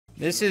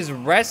This is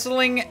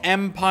Wrestling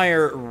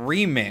Empire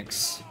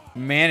Remix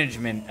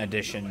Management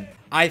Edition.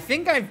 I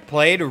think I've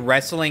played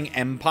Wrestling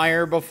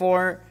Empire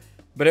before,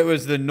 but it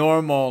was the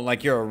normal,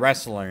 like you're a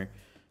wrestler.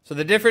 So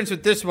the difference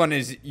with this one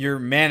is your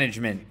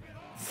management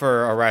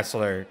for a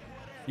wrestler.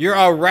 You're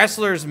a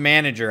wrestler's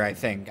manager, I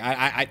think.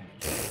 I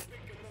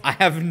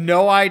have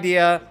no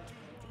idea,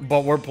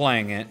 but we're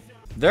playing it.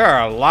 There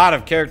are a lot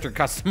of character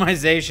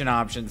customization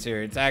options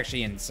here. It's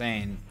actually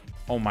insane.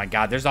 Oh my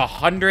god, there's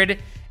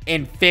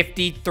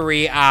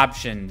 153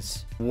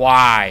 options.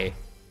 Why?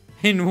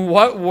 In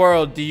what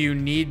world do you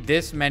need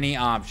this many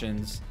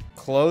options?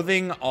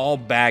 Clothing all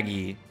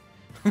baggy.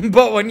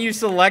 But when you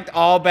select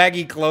all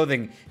baggy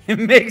clothing, it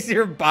makes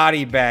your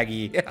body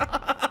baggy.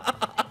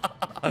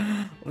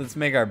 Let's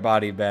make our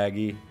body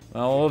baggy.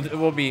 Well,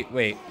 we'll be...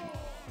 Wait.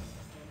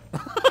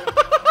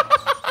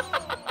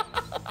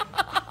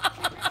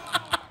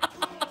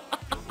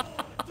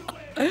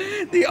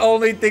 The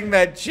only thing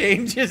that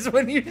changes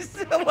when you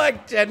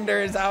select gender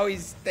is how he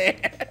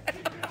stands.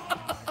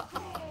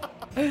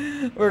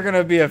 We're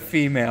gonna be a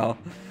female.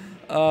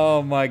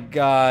 Oh my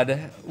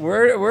god.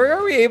 Where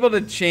are we able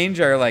to change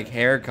our like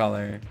hair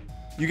color?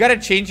 You gotta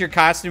change your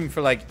costume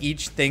for like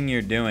each thing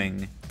you're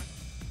doing.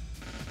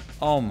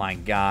 Oh my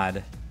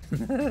god.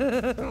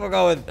 We'll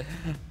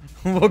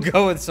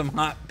go with some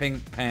hot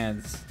pink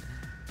pants.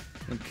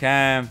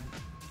 Okay.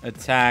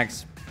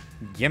 Attacks.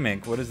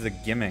 Gimmick. What is the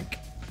gimmick?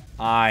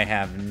 I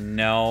have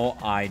no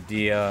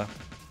idea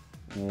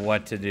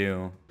what to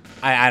do.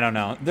 I don't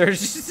know.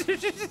 There's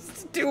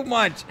just too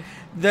much.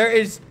 There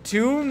is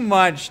too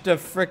much to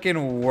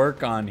frickin'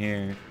 work on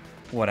here.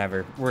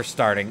 Whatever. We're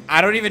starting.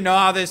 I don't even know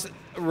how this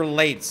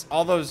relates.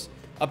 All those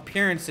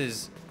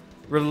appearances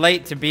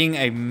relate to being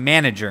a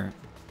manager.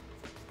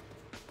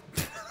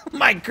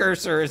 My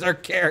cursor is our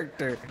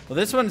character. Well,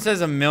 this one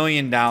says $1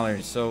 million,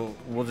 so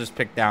we'll just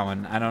pick that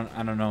one. I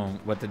don't know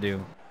what to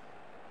do.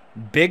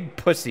 Big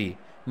Pussy.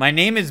 My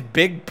name is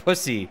Big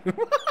Pussy.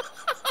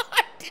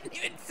 I didn't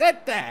even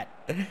set that.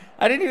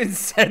 I didn't even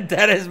set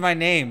that as my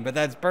name, but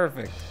that's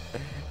perfect.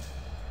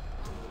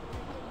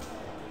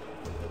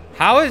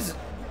 How is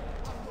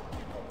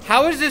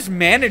this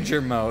manager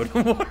mode?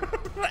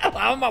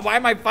 Why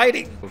am I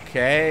fighting?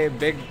 Okay,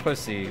 Big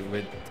Pussy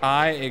with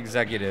Thai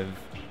Executive.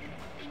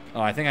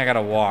 Oh, I think I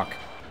gotta walk.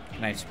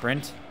 Can I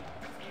sprint?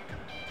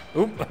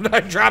 Oop, I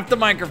dropped the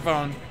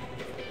microphone.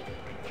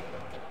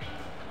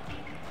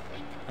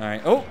 All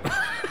right, oh.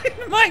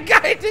 My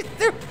guy just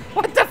threw,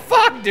 what the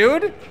fuck,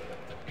 dude?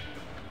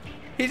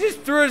 He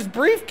just threw his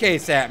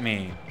briefcase at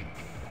me.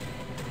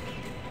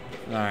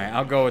 All right,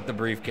 I'll go with the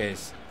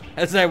briefcase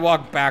as I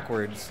walk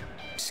backwards.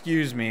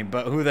 Excuse me,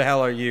 but who the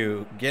hell are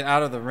you? Get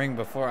out of the ring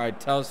before I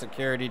tell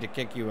security to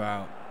kick you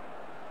out.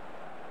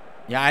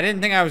 Yeah, I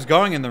didn't think I was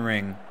going in the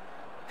ring.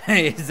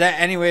 Hey, is that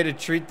any way to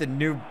treat the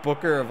new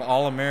booker of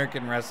All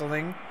American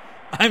Wrestling?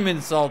 I'm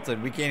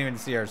insulted. We can't even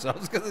see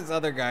ourselves because this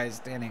other guy is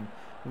standing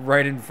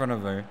right in front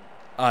of her.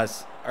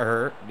 Us. Or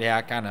her.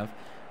 Yeah, kind of.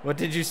 What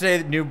did you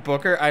say, new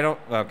booker? I don't...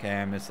 Okay,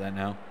 I missed that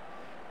now.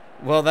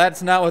 Well,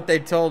 that's not what they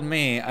told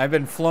me. I've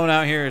been flown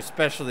out here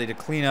especially to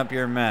clean up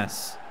your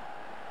mess.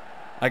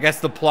 I guess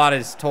the plot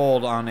is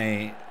told on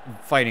a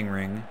fighting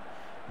ring.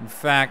 In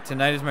fact,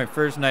 tonight is my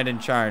first night in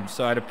charge,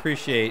 so I'd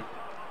appreciate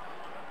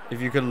if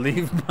you could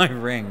leave my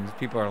rings.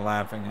 People are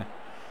laughing.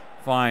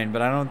 Fine,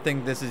 but I don't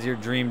think this is your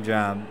dream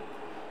job.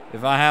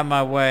 If I have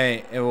my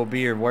way, it will be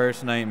your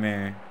worst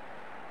nightmare.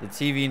 The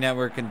TV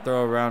network can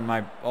throw around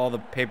all the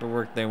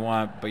paperwork they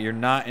want, but you're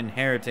not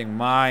inheriting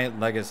my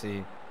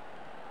legacy.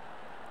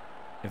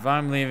 If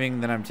I'm leaving,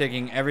 then I'm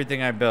taking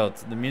everything I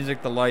built. The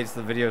music, the lights,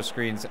 the video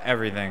screens,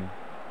 everything.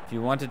 If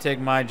you want to take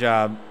my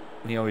job,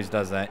 he always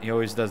does that. He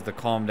always does the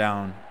calm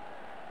down.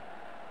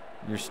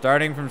 You're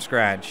starting from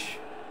scratch.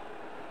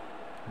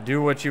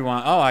 Do what you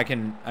want. Oh, I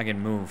can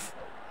move.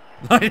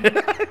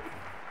 I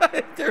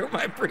threw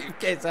my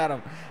briefcase at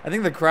him. I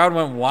think the crowd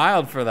went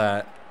wild for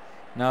that.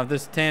 Now, if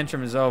this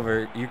tantrum is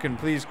over, you can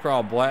please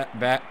crawl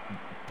back.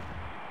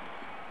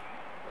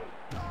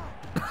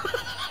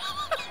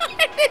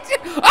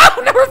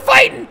 Oh, no, we're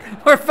fighting.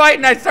 We're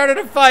fighting. I started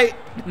a fight.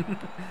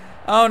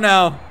 Oh,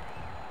 no.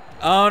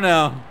 Oh,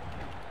 no.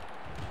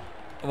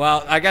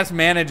 Well, I guess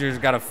managers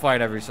got to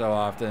fight every so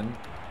often.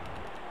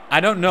 I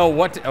don't know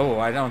what to... Oh,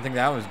 I don't think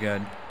that was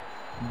good.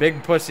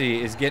 Big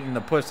Pussy is getting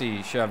the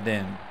pussy shoved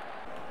in.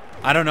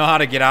 I don't know how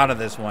to get out of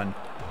this one.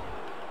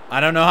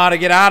 I don't know how to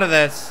get out of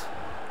this.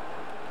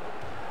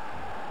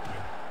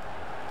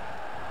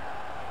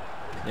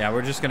 Yeah,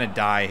 we're just gonna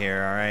die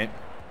here, alright?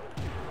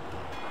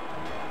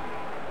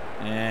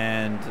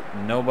 And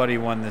nobody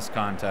won this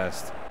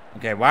contest.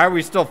 Okay, why are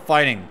we still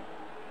fighting?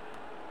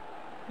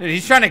 Dude,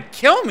 he's trying to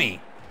kill me.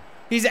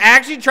 He's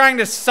actually trying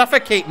to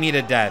suffocate me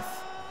to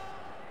death.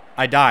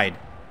 I died.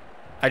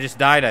 I just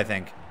died, I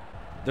think.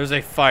 There's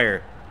a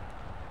fire.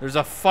 There's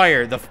a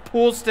fire. The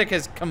pool stick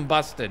has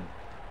combusted.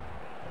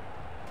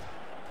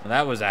 Well,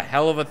 that was a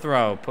hell of a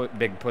throw,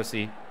 Big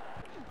Pussy.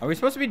 Are we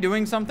supposed to be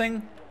doing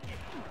something?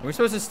 Are we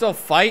supposed to still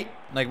fight?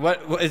 Like,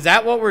 what is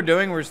that what we're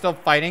doing? We're still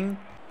fighting?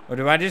 Or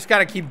do I just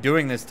gotta keep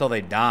doing this till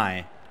they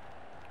die?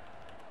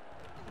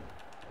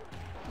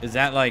 Is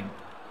that like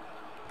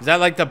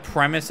the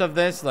premise of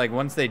this? Like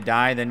once they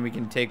die, then we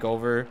can take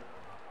over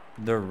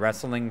the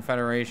Wrestling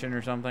Federation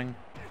or something?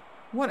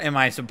 What am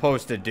I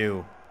supposed to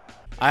do?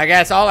 I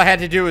guess all I had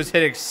to do was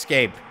hit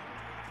escape.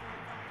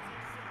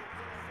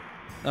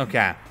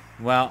 Okay.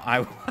 Well,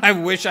 I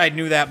wish I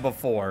knew that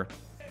before.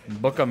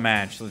 Book a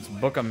match. Let's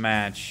book a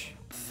match.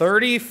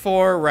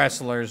 34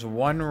 wrestlers,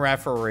 1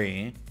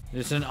 referee.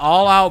 Just an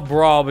all-out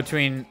brawl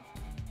between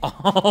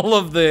all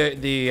of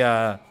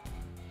the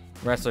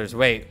wrestlers.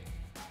 Wait.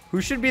 Who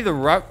should be the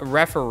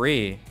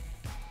referee?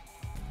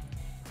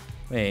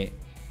 Wait.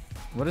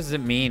 What does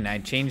it mean? I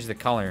changed the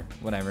color.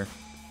 Whatever.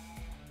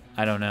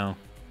 I don't know.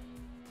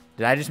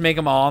 Did I just make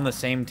them all on the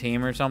same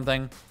team or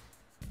something?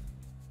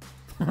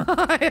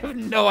 I have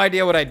no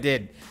idea what I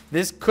did.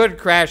 This could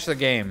crash the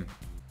game.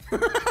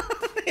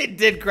 It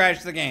did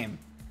crash the game.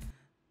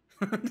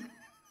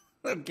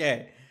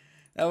 Okay.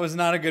 That was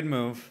not a good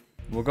move.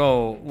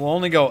 We'll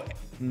only go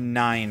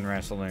 9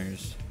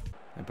 wrestlers.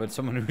 I put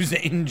someone who's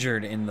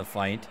injured in the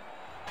fight.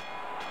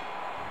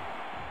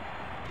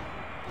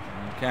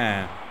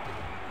 Okay.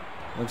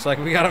 Looks like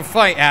we got a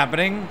fight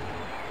happening,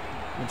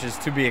 which is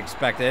to be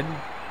expected.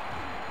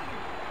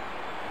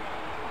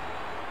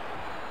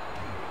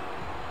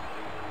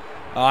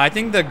 I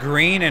think the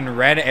green and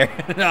red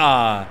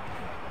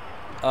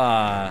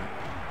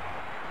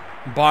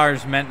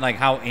bars meant like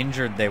how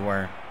injured they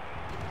were.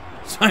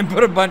 So I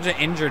put a bunch of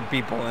injured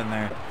people in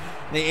there.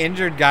 The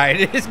injured guy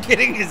is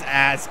getting his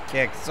ass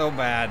kicked so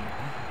bad.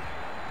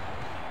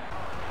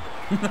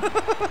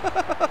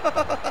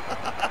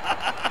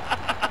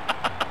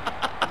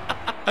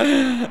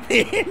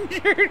 The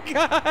injured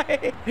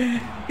guy.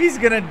 He's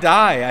gonna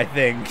die, I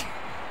think.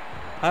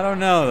 I don't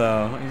know,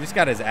 though. He just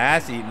got his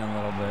ass eaten a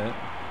little bit.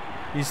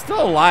 He's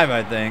still alive,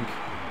 I think.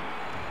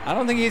 I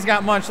don't think he's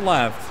got much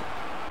left.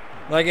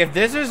 Like, if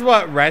this is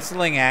what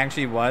wrestling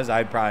actually was,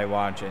 I'd probably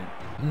watch it.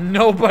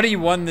 Nobody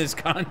won this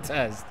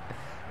contest.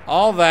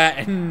 All that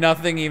and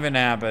nothing even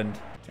happened.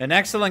 An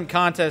excellent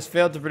contest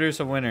failed to produce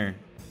a winner.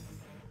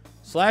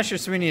 Slasher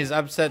Sweeney is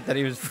upset that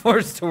he was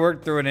forced to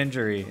work through an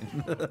injury.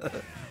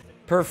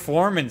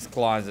 Performance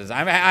clauses.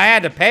 I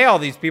had to pay all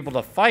these people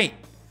to fight.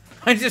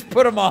 I just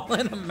put them all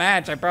in a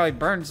match. I probably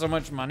burned so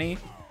much money.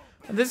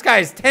 This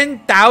guy's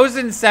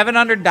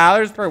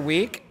 $10,700 per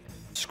week.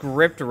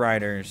 Script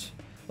writers.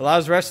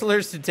 Allows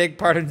wrestlers to take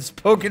part in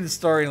spoken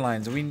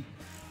storylines.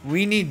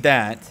 We need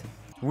that.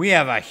 We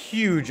have a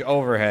huge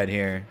overhead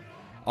here.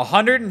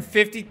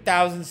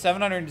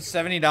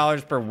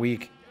 $150,770 per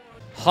week.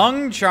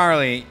 Hung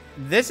Charlie.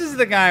 This is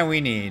the guy we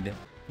need.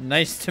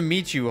 Nice to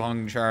meet you,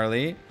 Hung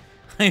Charlie.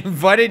 I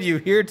invited you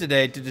here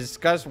today to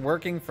discuss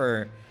working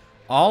for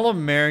All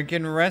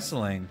American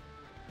Wrestling.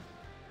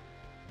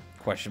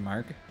 Question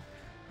mark.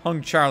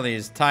 Hung Charlie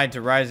is tied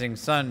to Rising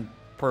Sun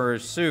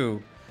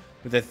Pursue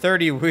with a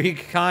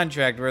 30-week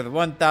contract worth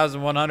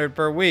 $1,100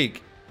 per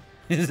week.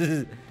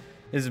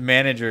 His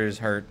manager is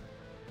hurt.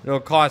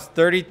 It'll cost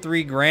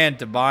 33 grand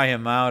to buy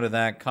him out of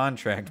that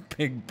contract,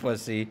 big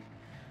pussy.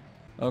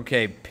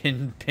 Okay,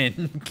 Pin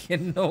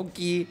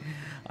Kinoki.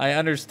 I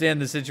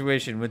understand the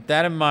situation. With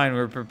that in mind,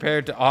 we're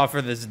prepared to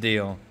offer this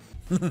deal.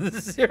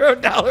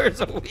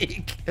 $0 a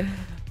week.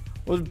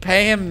 We'll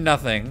pay him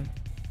nothing.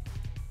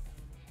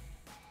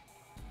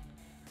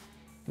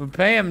 We'll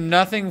pay him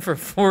nothing for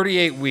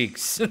 48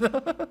 weeks.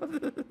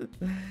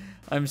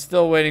 I'm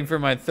still waiting for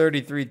my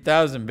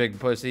 33,000, big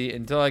pussy.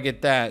 Until I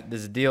get that,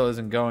 this deal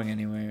isn't going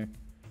anywhere.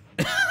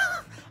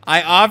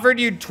 I offered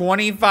you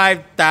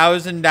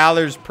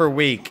 $25,000 per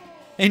week,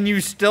 and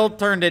you still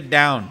turned it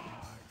down.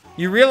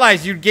 You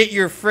realize you'd get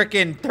your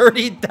frickin'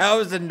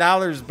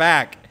 $30,000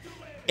 back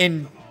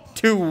in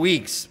 2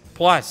 weeks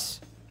plus.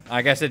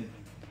 I guess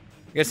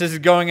this is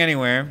going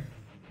anywhere.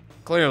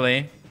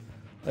 Clearly.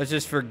 Let's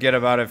just forget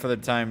about it for the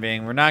time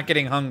being. We're not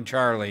getting Hung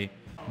Charlie.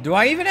 Do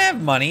I even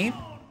have money?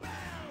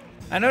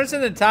 I noticed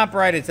in the top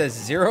right it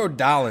says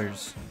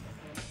 $0.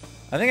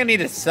 I think I need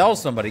to sell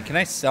somebody. Can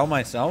I sell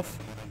myself?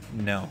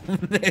 No.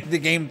 The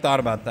game thought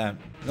about that.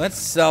 Let's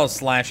sell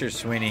Slasher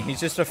Sweeney.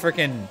 He's just a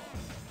freaking...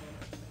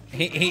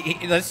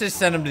 Let's just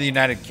send him to the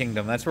United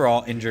Kingdom. That's where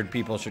all injured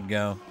people should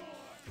go.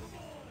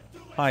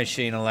 Hi,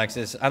 Shane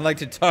Alexis. I'd like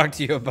to talk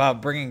to you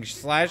about bringing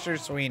Slasher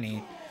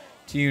Sweeney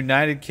to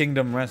United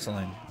Kingdom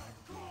Wrestling.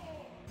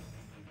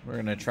 We're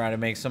going to try to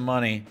make some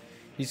money.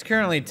 He's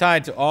currently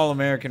tied to All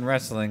American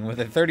Wrestling with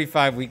a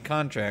 35-week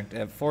contract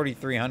at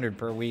 $4,300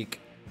 per week.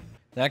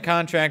 That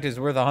contract is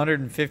worth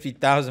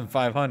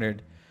 $150,500.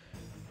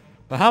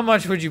 But how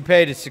much would you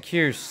pay to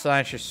secure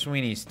Slasher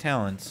Sweeney's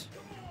talents?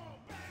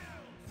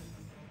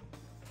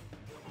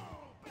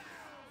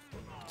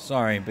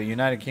 Sorry, but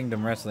United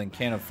Kingdom Wrestling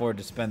can't afford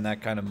to spend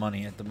that kind of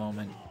money at the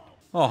moment.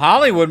 Oh,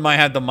 Hollywood might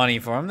have the money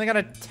for him. They got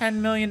a $10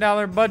 million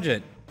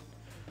budget.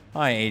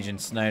 Hi,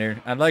 Agent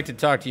Snyder. I'd like to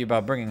talk to you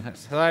about bringing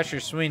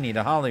Slasher Sweeney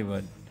to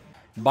Hollywood.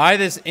 Buy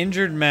this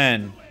injured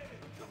man.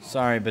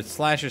 Sorry, but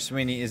Slasher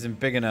Sweeney isn't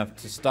big enough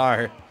to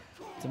star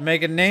to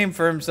make a name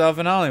for himself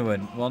in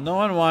Hollywood. Well, no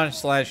one wants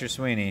Slasher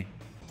Sweeney.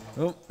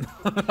 Oh,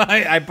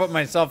 I put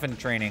myself in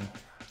training.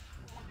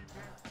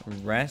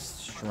 Rest,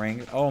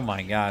 strength. Oh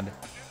my god.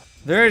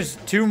 There's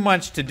too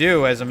much to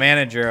do as a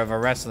manager of a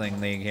wrestling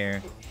league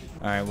here.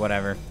 Alright,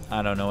 whatever.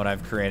 I don't know what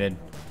I've created.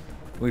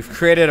 We've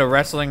created a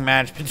wrestling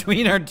match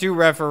between our two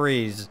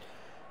referees.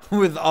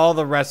 With all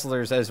the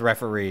wrestlers as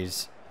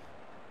referees.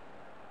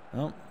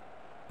 Oh,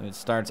 it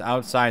starts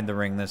outside the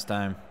ring this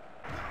time.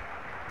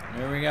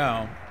 Here we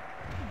go.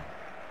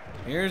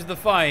 Here's the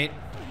fight.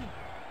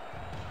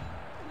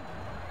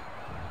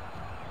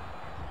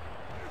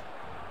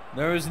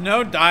 There was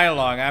no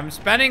dialogue. I'm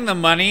spending the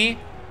money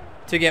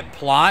to get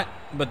plot,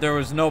 but there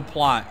was no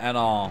plot at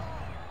all.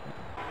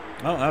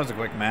 Oh, that was a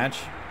quick match.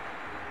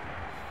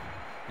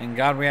 And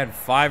God, we had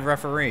 5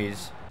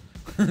 referees.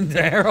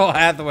 Errol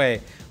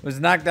Hathaway was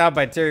knocked out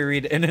by Terry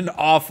Reed in an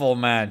awful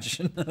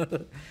match.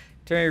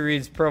 Terry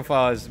Reed's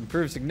profile has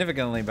improved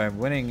significantly by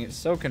winning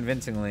so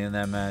convincingly in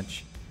that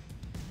match.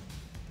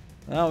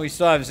 Well, we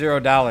still have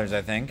 $0,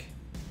 I think.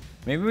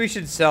 Maybe we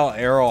should sell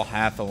Errol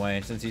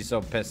Hathaway since he's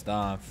so pissed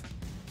off.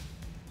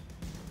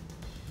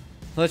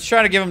 Let's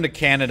try to give him to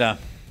Canada.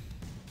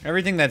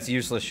 Everything that's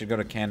useless should go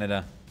to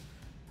Canada.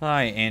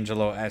 Hi,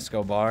 Angelo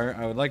Escobar.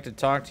 I would like to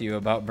talk to you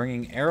about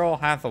bringing Errol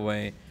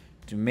Hathaway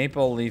to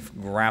Maple Leaf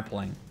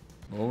Grappling.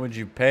 What would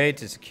you pay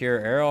to secure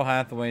Errol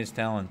Hathaway's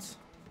talents?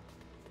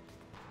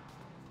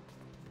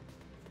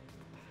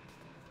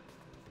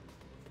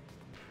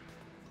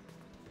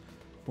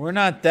 We're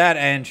not that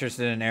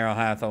interested in Errol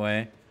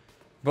Hathaway,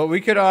 but we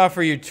could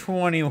offer you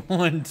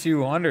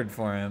 $21,200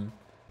 for him.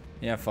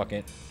 Yeah, fuck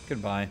it.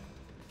 Goodbye.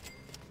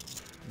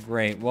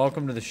 Great.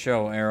 Welcome to the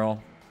show,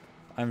 Errol.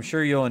 I'm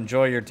sure you'll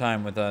enjoy your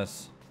time with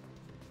us.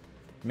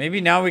 Maybe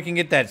now we can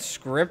get that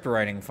script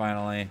writing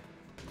finally.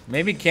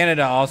 Maybe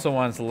Canada also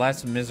wants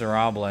Les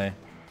Miserables.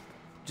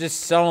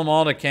 Just sell them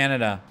all to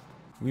Canada.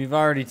 We've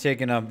already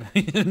taken up...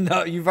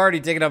 No, you've already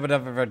taken up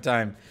enough of our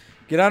time.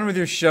 Get on with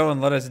your show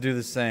and let us do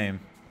the same.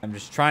 I'm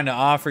just trying to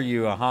offer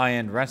you a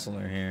high-end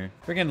wrestler here.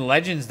 Freaking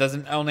Legends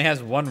only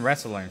has 1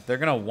 wrestler. They're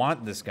gonna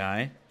want this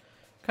guy.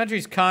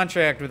 Country's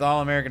contract with All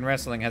American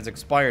Wrestling has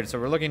expired, so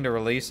we're looking to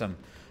release him.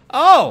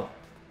 Oh!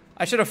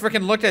 I should have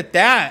freaking looked at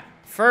that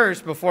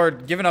first before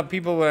giving up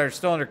people that are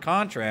still under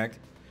contract.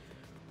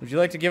 Would you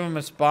like to give him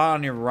a spot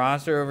on your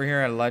roster over here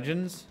at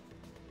Legends?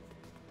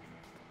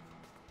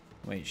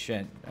 Wait,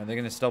 shit. Are they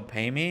gonna still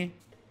pay me?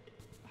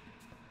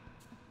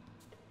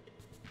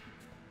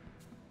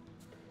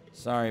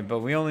 Sorry, but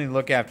we only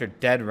look after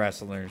dead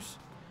wrestlers.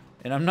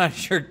 And I'm not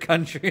sure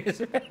Country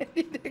is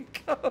ready to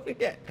go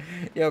yet.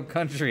 Yo,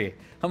 Country,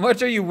 how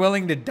much are you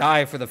willing to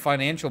die for the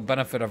financial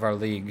benefit of our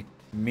league?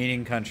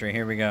 Meeting Country,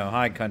 here we go.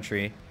 Hi,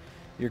 Country.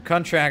 Your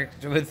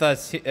contract with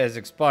us has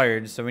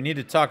expired, so we need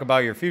to talk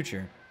about your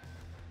future.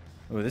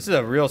 Ooh, this is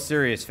a real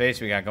serious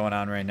face we got going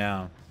on right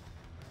now.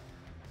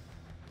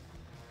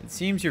 It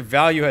seems your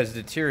value has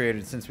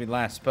deteriorated since we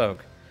last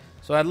spoke,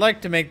 so I'd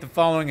like to make the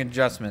following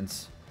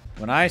adjustments.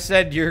 When I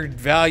said your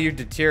value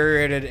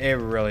deteriorated, it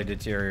really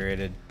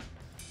deteriorated.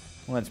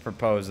 Let's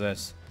propose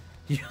this.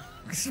 You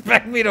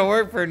expect me to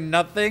work for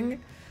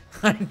nothing?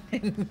 I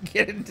didn't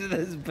get into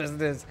this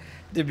business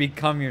to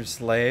become your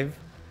slave.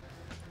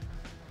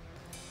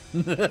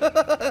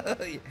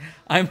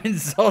 I'm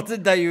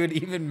insulted that you would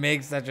even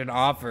make such an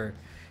offer.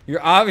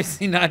 You're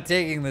obviously not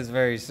taking this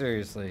very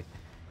seriously.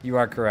 You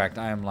are correct.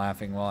 I am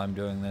laughing while I'm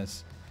doing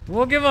this.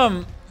 We'll give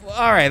him...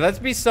 Alright, let's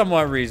be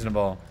somewhat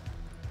reasonable.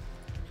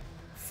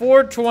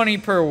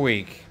 $420 per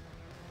week.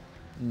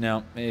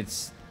 No,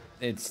 it's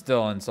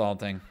still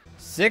insulting.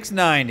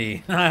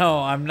 $690. No,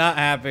 I'm not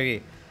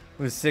happy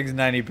with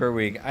 $690 per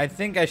week. I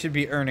think I should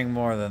be earning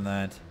more than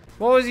that.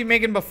 What was he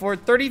making before?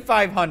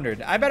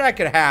 $3,500. I bet I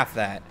could half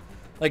that.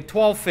 Like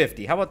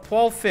 $1,250. How about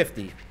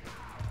 $1,250?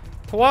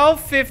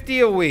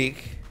 $1,250 a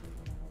week.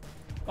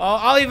 Well,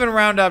 I'll even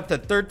round up to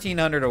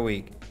 $1,300 a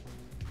week.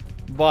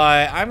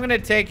 But I'm gonna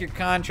take your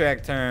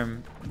contract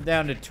term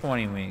down to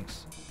 20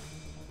 weeks.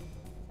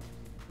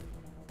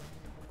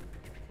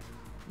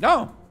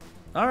 No.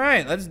 All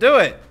right, let's do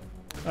it.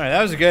 All right,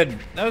 that was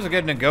a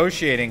good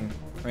negotiating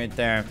right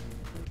there.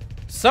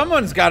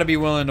 Someone's got to be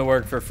willing to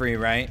work for free,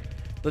 right?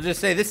 They'll just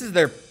say this is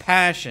their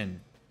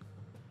passion.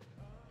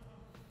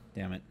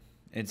 Damn it.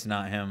 It's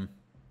not him.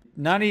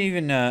 Not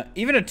even a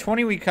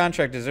 20-week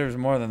contract deserves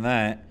more than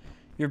that.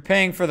 You're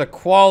paying for the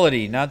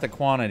quality, not the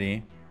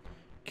quantity.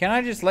 Can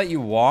I just let you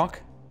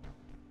walk?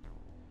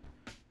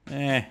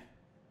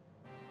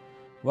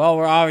 Well,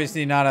 we're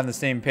obviously not on the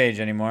same page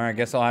anymore. I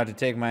guess I'll have to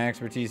take my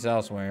expertise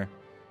elsewhere.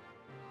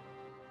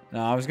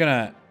 No, I was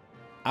gonna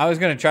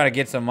try to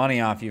get some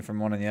money off you from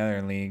one of the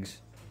other leagues.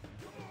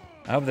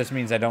 I hope this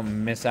means I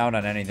don't miss out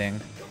on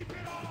anything.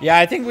 Yeah,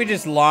 I think we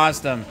just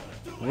lost him.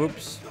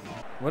 Whoops.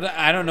 What?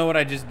 I don't know what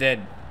I just did.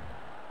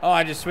 Oh,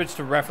 I just switched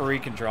to referee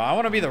control. I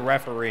want to be the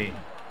referee.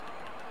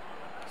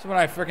 This is what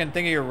I freaking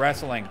think of your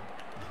wrestling.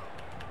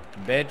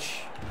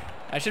 Bitch.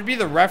 I should be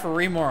the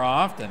referee more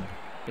often.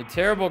 A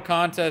terrible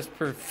contest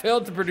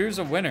failed to produce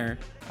a winner.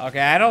 Okay,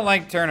 I don't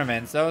like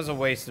tournaments. That was a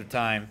waste of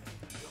time.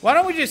 Why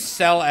don't we just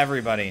sell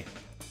everybody?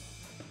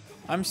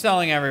 I'm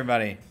selling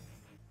everybody.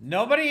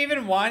 Nobody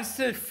even wants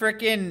to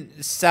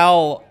frickin'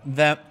 sell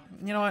them.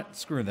 You know what?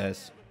 Screw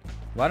this.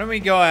 Why don't we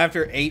go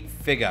after 8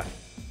 figure?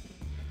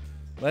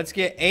 Let's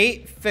get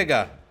 8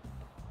 figure.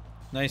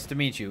 Nice to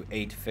meet you,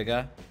 8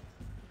 figure.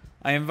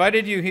 I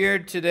invited you here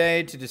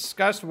today to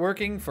discuss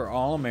working for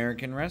All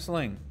American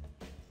Wrestling.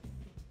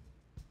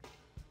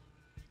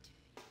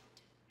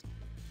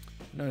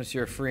 Notice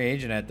you're a free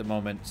agent at the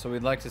moment, so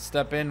we'd like to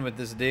step in with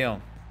this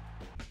deal.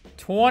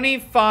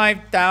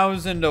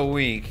 25,000 a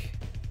week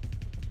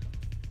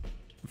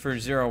for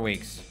 0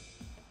 weeks.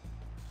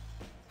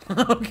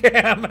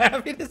 Okay, I'm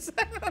happy to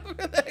sign up for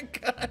that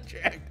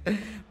contract.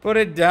 Put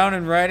it down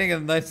in writing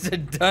and that's a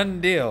done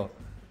deal.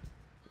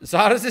 So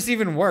how does this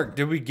even work?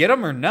 Did we get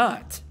them or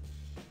not?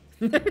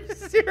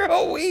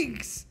 0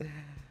 weeks.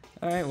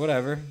 All right,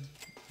 whatever.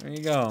 There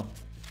you go.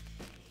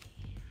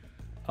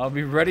 I'll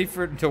be ready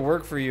to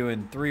work for you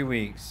in 3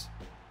 weeks.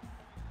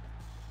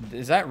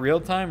 Is that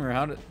real time or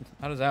how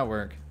does that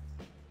work?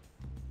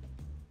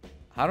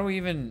 How do we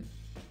even...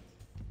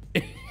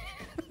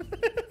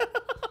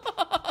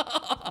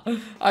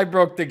 I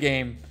broke the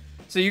game.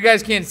 So you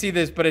guys can't see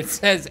this, but it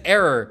says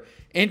error.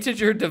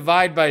 Integer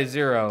divide by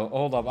 0.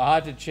 Hold up, I'll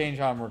have to change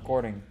how I'm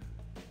recording.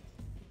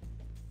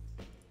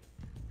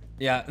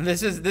 Yeah,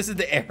 this is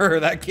the error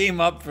that came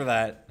up for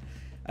that.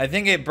 I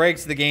think it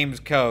breaks the game's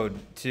code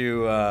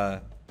to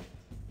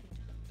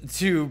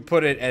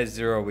put it as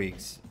 0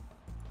 weeks.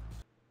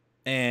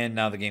 And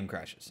now the game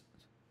crashes.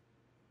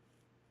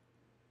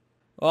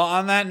 Well,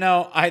 on that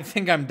note, I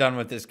think I'm done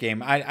with this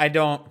game.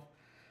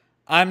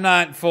 I'm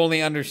not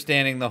fully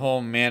understanding the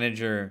whole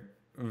manager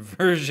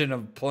version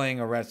of playing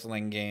a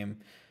wrestling game,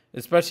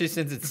 especially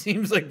since it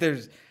seems like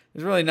there's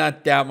really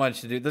not that much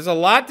to do. There's a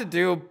lot to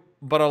do,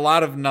 but a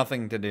lot of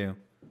nothing to do.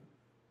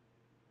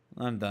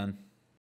 I'm done.